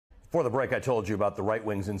Before the break, I told you about the right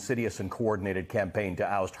wing's insidious and coordinated campaign to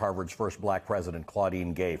oust Harvard's first black president,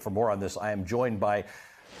 Claudine Gay. For more on this, I am joined by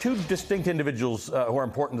two distinct individuals who are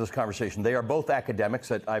important to this conversation. They are both academics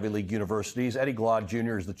at Ivy League universities. Eddie Glaude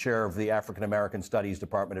Jr. is the chair of the African American Studies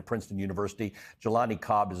Department at Princeton University. Jelani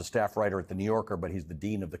Cobb is a staff writer at The New Yorker, but he's the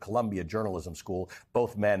dean of the Columbia Journalism School.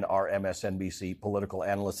 Both men are MSNBC political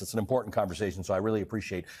analysts. It's an important conversation, so I really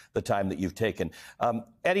appreciate the time that you've taken.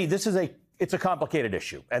 Eddie, it's a complicated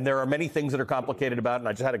issue, and there are many things that are complicated about it. And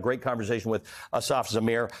I just had a great conversation with Asaf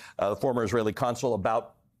Zamir, the former Israeli consul,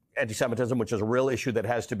 about anti-Semitism, which is a real issue that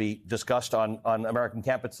has to be discussed on American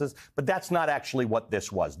campuses. But that's not actually what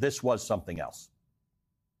this was. This was something else.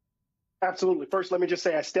 Absolutely. First, let me just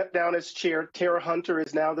say I stepped down as chair. Tara Hunter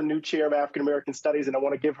is now the new chair of African American Studies, and I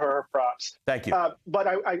want to give her props. Thank you. But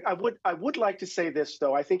I would like to say this,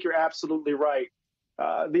 though. I think you're absolutely right.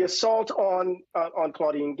 The assault on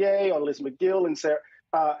Claudine Gay, on Liz McGill,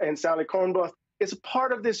 and Sally Kornbluth is a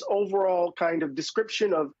part of this overall kind of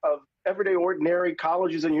description of everyday ordinary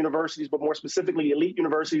colleges and universities, but more specifically elite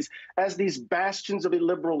universities, as these bastions of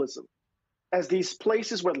illiberalism, as these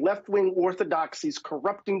places where left-wing orthodoxy is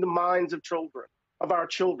corrupting the minds of our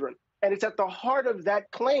children. And it's at the heart of that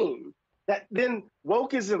claim that then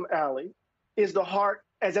wokeism, Ali, is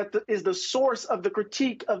the source of the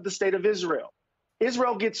critique of the state of Israel.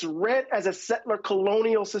 Israel gets read as a settler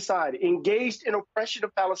colonial society engaged in oppression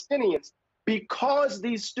of Palestinians because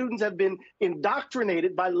these students have been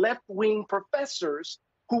indoctrinated by left-wing professors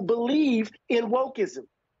who believe in wokeism.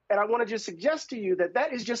 And I want to just suggest to you that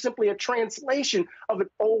that is just simply a translation of an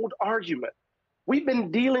old argument. We've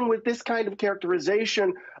been dealing with this kind of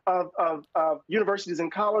characterization of universities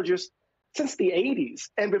and colleges since the 80s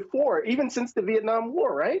and before, even since the Vietnam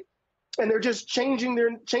War, right? And they're just changing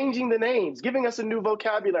the names, giving us a new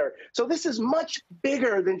vocabulary. So this is much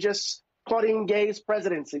bigger than just Claudine Gay's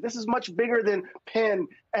presidency. This is much bigger than Penn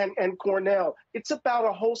and Cornell. It's about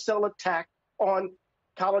a wholesale attack on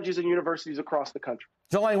colleges and universities across the country.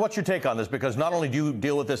 Jelani, what's your take on this? Because not only do you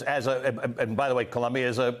deal with this and by the way, Columbia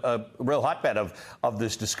is a real hotbed of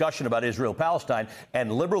this discussion about Israel-Palestine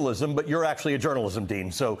and liberalism, but you're actually a journalism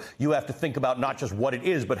dean. So you have to think about not just what it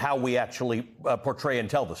is, but how we actually portray and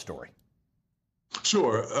tell the story.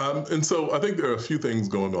 Sure. And so I think there are a few things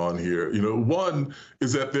going on here. One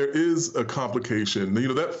is that there is a complication.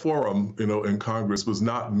 That forum, in Congress was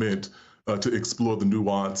not meant to explore the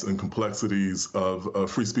nuance and complexities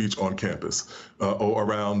of free speech on campus or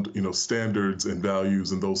around, standards and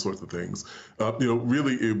values and those sorts of things.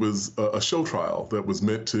 Really, it was a show trial that was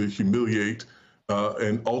meant to humiliate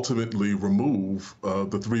and ultimately remove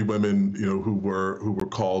the three women, who were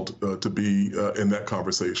called to be in that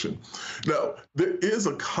conversation. Now, there is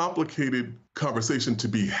a complicated conversation to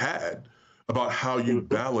be had about how you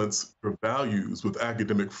balance your values with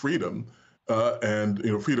academic freedom and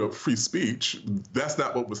freedom of free speech. That's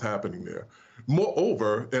not what was happening there.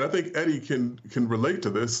 Moreover, and I think Eddie can relate to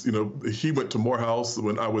this. He went to Morehouse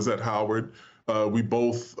when I was at Howard. We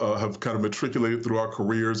both have kind of matriculated through our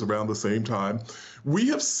careers around the same time. We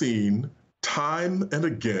have seen time and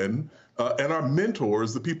again, and our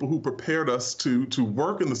mentors, the people who prepared us to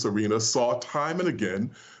work in this arena, saw time and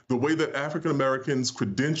again the way that African Americans'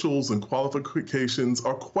 credentials and qualifications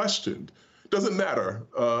are questioned. Doesn't matter,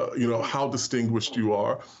 how distinguished you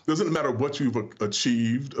are. Doesn't matter what you've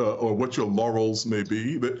achieved or what your laurels may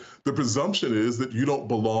be. That the presumption is that you don't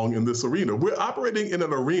belong in this arena. We're operating in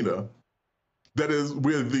an arena that is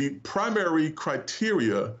where the primary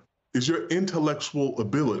criteria is your intellectual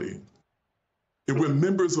ability. And we're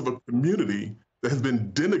members of a community that has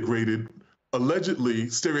been denigrated, allegedly,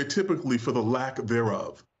 stereotypically, for the lack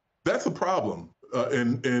thereof. That's a problem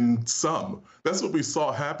in some. That's what we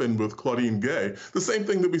saw happen with Claudine Gay. The same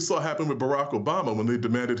thing that we saw happen with Barack Obama when they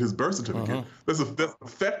demanded his birth certificate. That's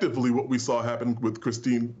effectively what we saw happen with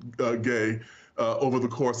Christine Gay over the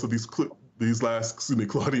course of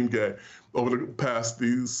Claudine Gay, over the past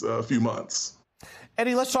few months.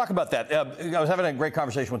 Eddie, let's talk about that. I was having a great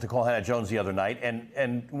conversation with Nicole Hannah-Jones the other night,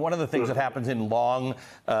 and one of the things that happens in long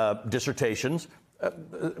dissertations,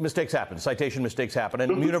 mistakes happen, citation mistakes happen,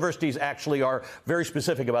 and universities actually are very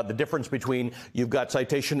specific about the difference between you've got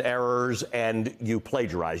citation errors and you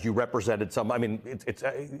plagiarized, you represented some. I mean,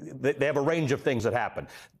 they have a range of things that happen.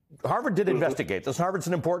 Harvard did investigate this. Harvard's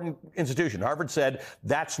an important institution. Harvard said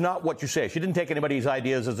that's not what you say. She didn't take anybody's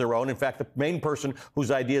ideas as their own. In fact, the main person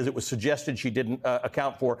whose ideas it was suggested she didn't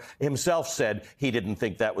account for himself said he didn't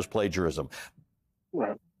think that was plagiarism.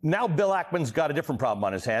 Right. Now Bill Ackman's got a different problem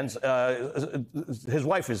on his hands. His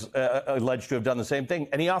wife is alleged to have done the same thing,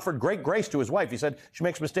 and he offered great grace to his wife. He said, she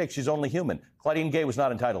makes mistakes, she's only human. Claudine Gay was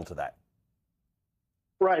not entitled to that.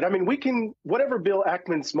 Right. I mean, we can, whatever Bill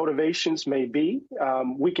Ackman's motivations may be,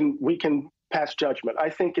 we can pass judgment.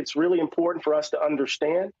 I think it's really important for us to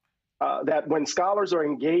understand that when scholars are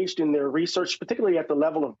engaged in their research, particularly at the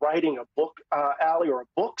level of writing a book, Ali, or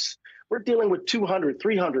books, we're dealing with 200,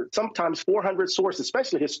 300, sometimes 400 sources,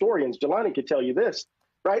 especially historians. Jelani could tell you this,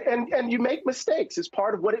 right? And you make mistakes. It's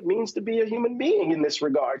part of what it means to be a human being in this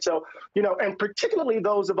regard. So, and particularly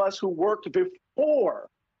those of us who worked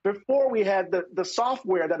before we had the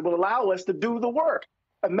software that will allow us to do the work.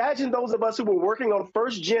 Imagine those of us who were working on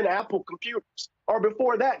first-gen Apple computers, or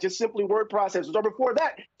before that, just simply word processors, or before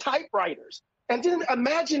that, typewriters. And then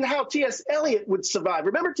imagine how T.S. Eliot would survive.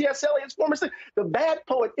 Remember T.S. Eliot's former saying, the bad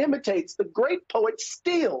poet imitates, the great poet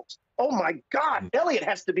steals. Oh my God, Eliot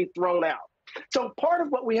has to be thrown out. So part of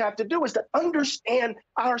what we have to do is to understand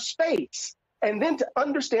our space, and then to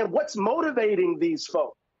understand what's motivating these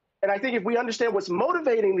folks. And I think if we understand what's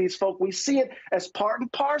motivating these folk, we see it as part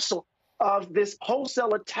and parcel of this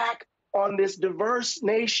wholesale attack on this diverse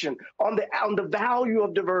nation, on the value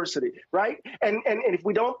of diversity, right? And if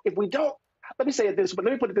we don't, let me say it this, but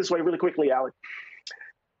let me put it this way really quickly, Alex.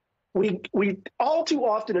 We all too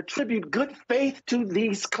often attribute good faith to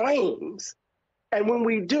these claims, and when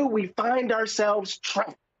we do, we find ourselves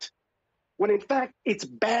trapped. When in fact, it's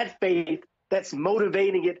bad faith that's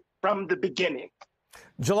motivating it from the beginning.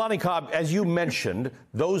 Jelani Cobb, as you mentioned,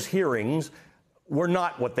 those hearings were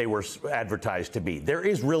not what they were advertised to be. There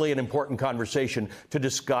is really an important conversation to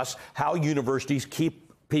discuss how universities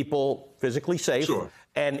keep people physically safe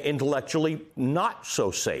and intellectually not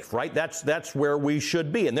so safe, right? That's where we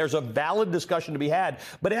should be. And there's a valid discussion to be had.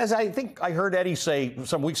 But as I think I heard Eddie say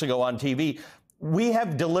some weeks ago on TV,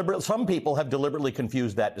 some people have deliberately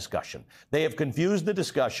confused that discussion. They have confused the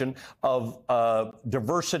discussion of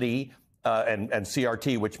diversity and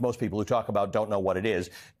CRT, which most people who talk about don't know what it is,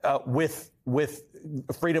 with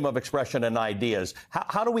freedom of expression and ideas.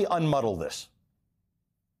 How do we unmuddle this?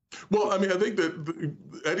 Well, I mean, I think that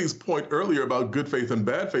Eddie's point earlier about good faith and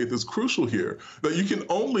bad faith is crucial here, that you can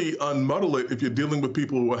only unmuddle it if you're dealing with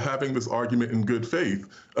people who are having this argument in good faith.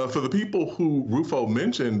 For the people who Rufo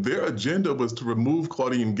mentioned, their agenda was to remove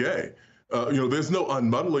Claudine Gay. There's no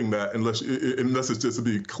unmuddling that unless it's just to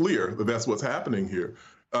be clear that that's what's happening here.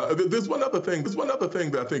 There's one other thing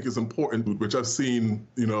that I think is important, which I've seen,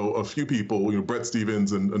 a few people, Brett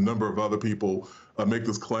Stevens and a number of other people make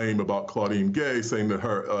this claim about Claudine Gay, saying that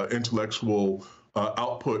her intellectual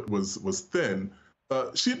output was thin.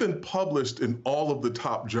 She'd been published in all of the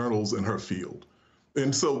top journals in her field.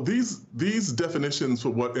 And so these definitions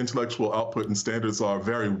for what intellectual output and standards are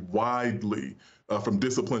vary widely from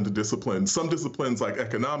discipline to discipline. Some disciplines like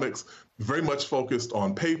economics, very much focused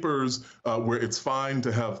on papers where it's fine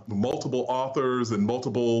to have multiple authors and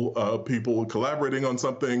multiple people collaborating on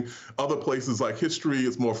something. Other places like history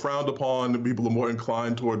is more frowned upon, and people are more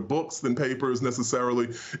inclined toward books than papers necessarily.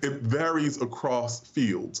 It varies across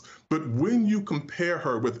fields. But when you compare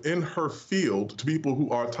her within her field to people who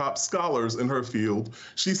are top scholars in her field,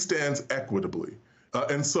 she stands equitably.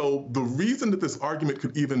 And so the reason that this argument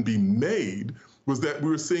could even be made was that we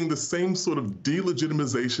were seeing the same sort of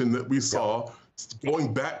delegitimization that we saw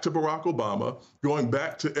going back to Barack Obama, going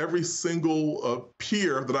back to every single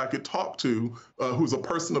peer that I could talk to who's a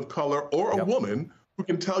person of color or a woman who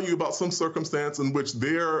can tell you about some circumstance in which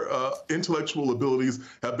their intellectual abilities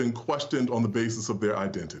have been questioned on the basis of their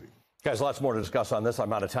identity. Guys, lots more to discuss on this.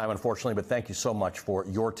 I'm out of time, unfortunately, but thank you so much for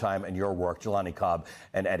your time and your work. Jelani Cobb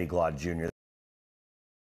and Eddie Glaude Jr.